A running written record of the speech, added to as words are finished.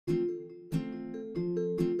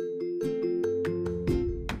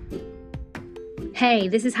Hey,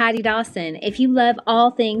 this is Heidi Dawson. If you love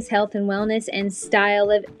all things health and wellness and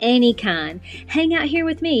style of any kind, hang out here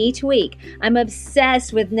with me each week. I'm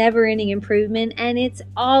obsessed with never-ending improvement, and it's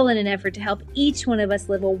all in an effort to help each one of us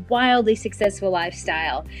live a wildly successful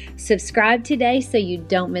lifestyle. Subscribe today so you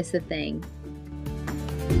don't miss a thing.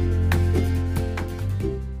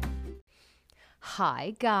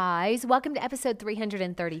 Hi, guys. Welcome to episode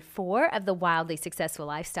 334 of the Wildly Successful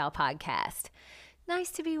Lifestyle Podcast.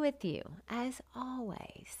 Nice to be with you, as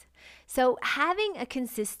always. So having a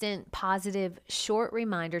consistent, positive, short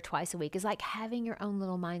reminder twice a week is like having your own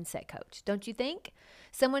little mindset coach, don't you think?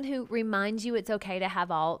 Someone who reminds you it's okay to have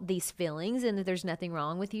all these feelings and that there's nothing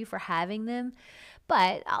wrong with you for having them,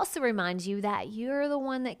 but also reminds you that you're the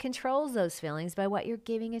one that controls those feelings by what you're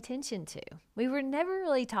giving attention to. We were never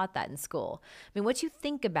really taught that in school. I mean, what you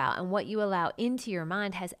think about and what you allow into your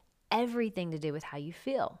mind has everything to do with how you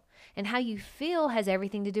feel. And how you feel has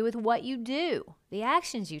everything to do with what you do, the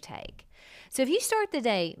actions you take. So if you start the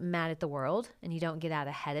day mad at the world and you don't get out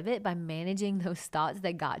ahead of it by managing those thoughts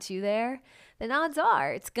that got you there, then odds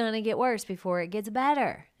are it's going to get worse before it gets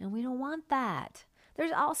better. And we don't want that.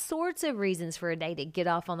 There's all sorts of reasons for a day to get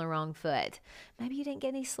off on the wrong foot. Maybe you didn't get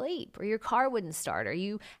any sleep, or your car wouldn't start, or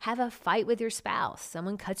you have a fight with your spouse,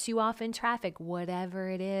 someone cuts you off in traffic, whatever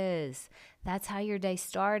it is. That's how your day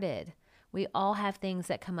started. We all have things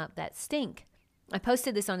that come up that stink. I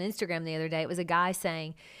posted this on Instagram the other day. It was a guy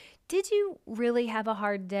saying, did you really have a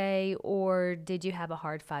hard day, or did you have a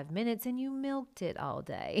hard 5 minutes and you milked it all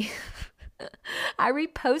day? I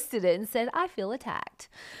reposted it and said, I feel attacked.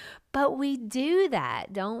 But we do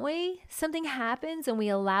that, don't we? Something happens and we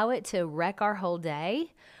allow it to wreck our whole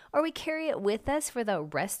day, or we carry it with us for the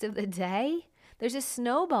rest of the day. There's a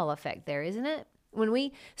snowball effect there, isn't it? When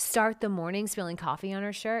we start the morning spilling coffee on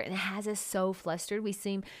our shirt and it has us so flustered, we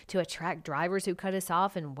seem to attract drivers who cut us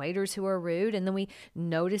off and waiters who are rude. And then we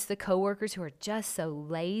notice the coworkers who are just so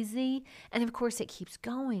lazy. And of course, it keeps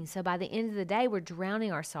going. So by the end of the day, we're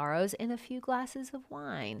drowning our sorrows in a few glasses of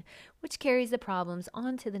wine, which carries the problems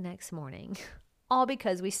on to the next morning, all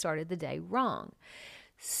because we started the day wrong.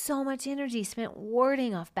 So much energy spent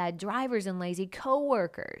warding off bad drivers and lazy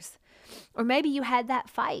coworkers. Or maybe you had that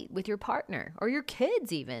fight with your partner or your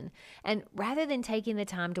kids even. And rather than taking the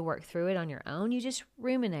time to work through it on your own, you just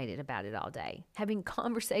ruminated about it all day, having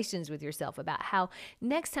conversations with yourself about how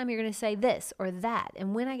next time you're going to say this or that.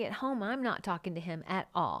 And when I get home, I'm not talking to him at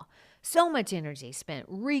all. So much energy spent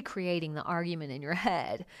recreating the argument in your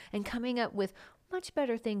head and coming up with much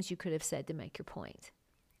better things you could have said to make your point.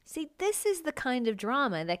 See, this is the kind of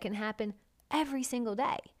drama that can happen every single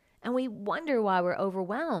day. And we wonder why we're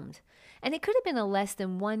overwhelmed. And it could have been a less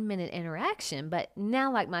than 1 minute interaction, but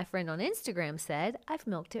now, like my friend on Instagram said, I've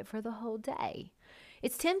milked it for the whole day.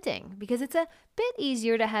 It's tempting because it's a bit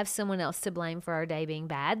easier to have someone else to blame for our day being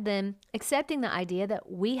bad than accepting the idea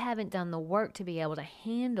that we haven't done the work to be able to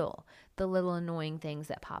handle the little annoying things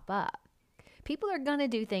that pop up. People are going to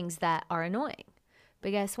do things that are annoying.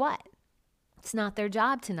 But guess what? It's not their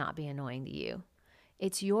job to not be annoying to you.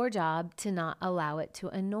 It's your job to not allow it to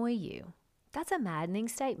annoy you. That's a maddening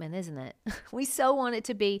statement, isn't it? We so want it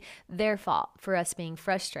to be their fault for us being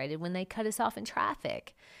frustrated when they cut us off in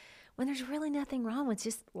traffic, when there's really nothing wrong with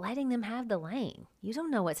just letting them have the lane. You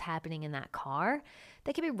don't know what's happening in that car.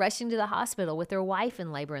 They could be rushing to the hospital with their wife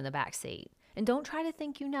in labor in the back seat. And don't try to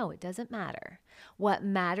think you know. It doesn't matter. What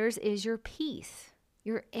matters is your peace,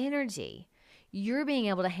 your energy. You're being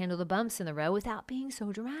able to handle the bumps in the road without being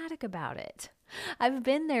so dramatic about it. I've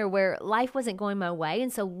been there where life wasn't going my way,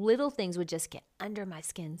 and so little things would just get under my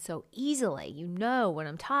skin so easily. You know what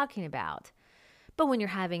I'm talking about. But when you're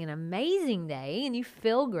having an amazing day and you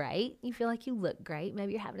feel great, you feel like you look great,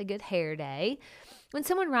 maybe you're having a good hair day. When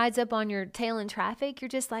someone rides up on your tail in traffic, you're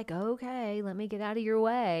just like, okay, let me get out of your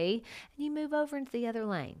way. And you move over into the other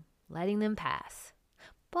lane, letting them pass.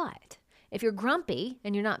 But if you're grumpy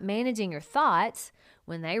and you're not managing your thoughts,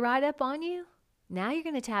 when they ride up on you, now you're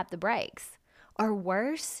going to tap the brakes. Or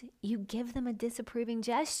worse, you give them a disapproving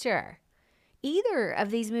gesture. Either of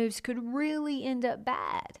these moves could really end up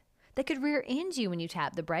bad. They could rear end you when you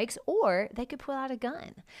tap the brakes, or they could pull out a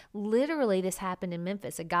gun. Literally, this happened in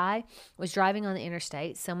Memphis. A guy was driving on the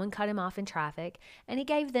interstate. Someone cut him off in traffic, and he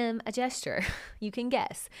gave them a gesture. You can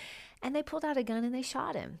guess. And they pulled out a gun and they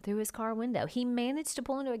shot him through his car window. He managed to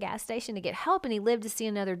pull into a gas station to get help, and he lived to see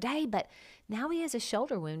another day, but now he has a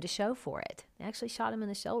shoulder wound to show for it. They actually shot him in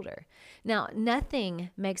the shoulder. Now, nothing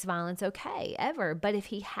makes violence okay, ever, but if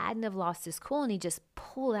he hadn't have lost his cool and he just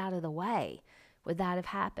pulled out of the way, would that have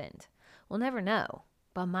happened? We'll never know,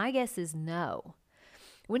 but my guess is no.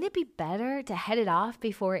 Wouldn't it be better to head it off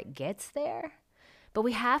before it gets there? But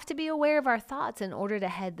we have to be aware of our thoughts in order to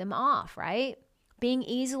head them off, right? Being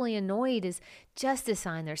easily annoyed is just a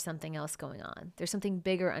sign there's something else going on. There's something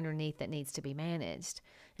bigger underneath that needs to be managed.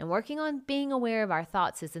 And working on being aware of our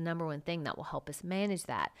thoughts is the number one thing that will help us manage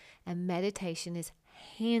that. And meditation is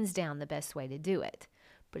hands down the best way to do it.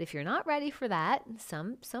 But if you're not ready for that,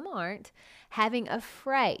 some aren't, having a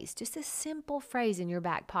phrase, just a simple phrase in your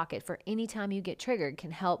back pocket for any time you get triggered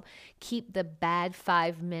can help keep the bad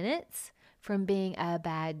 5 minutes from being a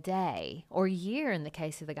bad day or year in the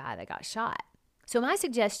case of the guy that got shot. So my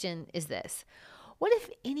suggestion is this. What if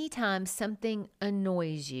anytime something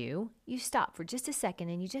annoys you, you stop for just a second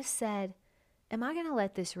and you just said, am I going to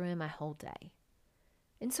let this ruin my whole day?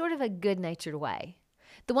 In sort of a good-natured way.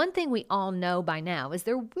 The one thing we all know by now is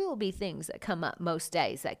there will be things that come up most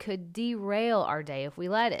days that could derail our day if we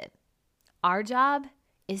let it. Our job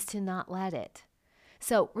is to not let it.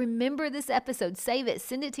 So remember this episode, save it,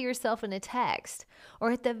 send it to yourself in a text,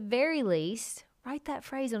 or at the very least, write that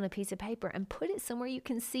phrase on a piece of paper and put it somewhere you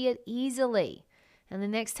can see it easily. And the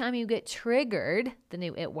next time you get triggered, the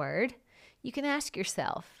new it word, you can ask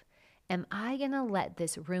yourself, am I going to let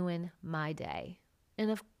this ruin my day?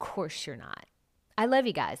 And of course you're not. I love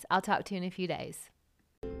you guys. I'll talk to you in a few days.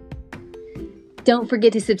 Don't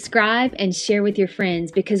forget to subscribe and share with your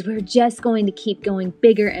friends because we're just going to keep going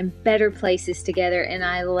bigger and better places together, and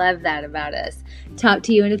I love that about us. Talk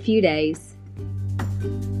to you in a few days.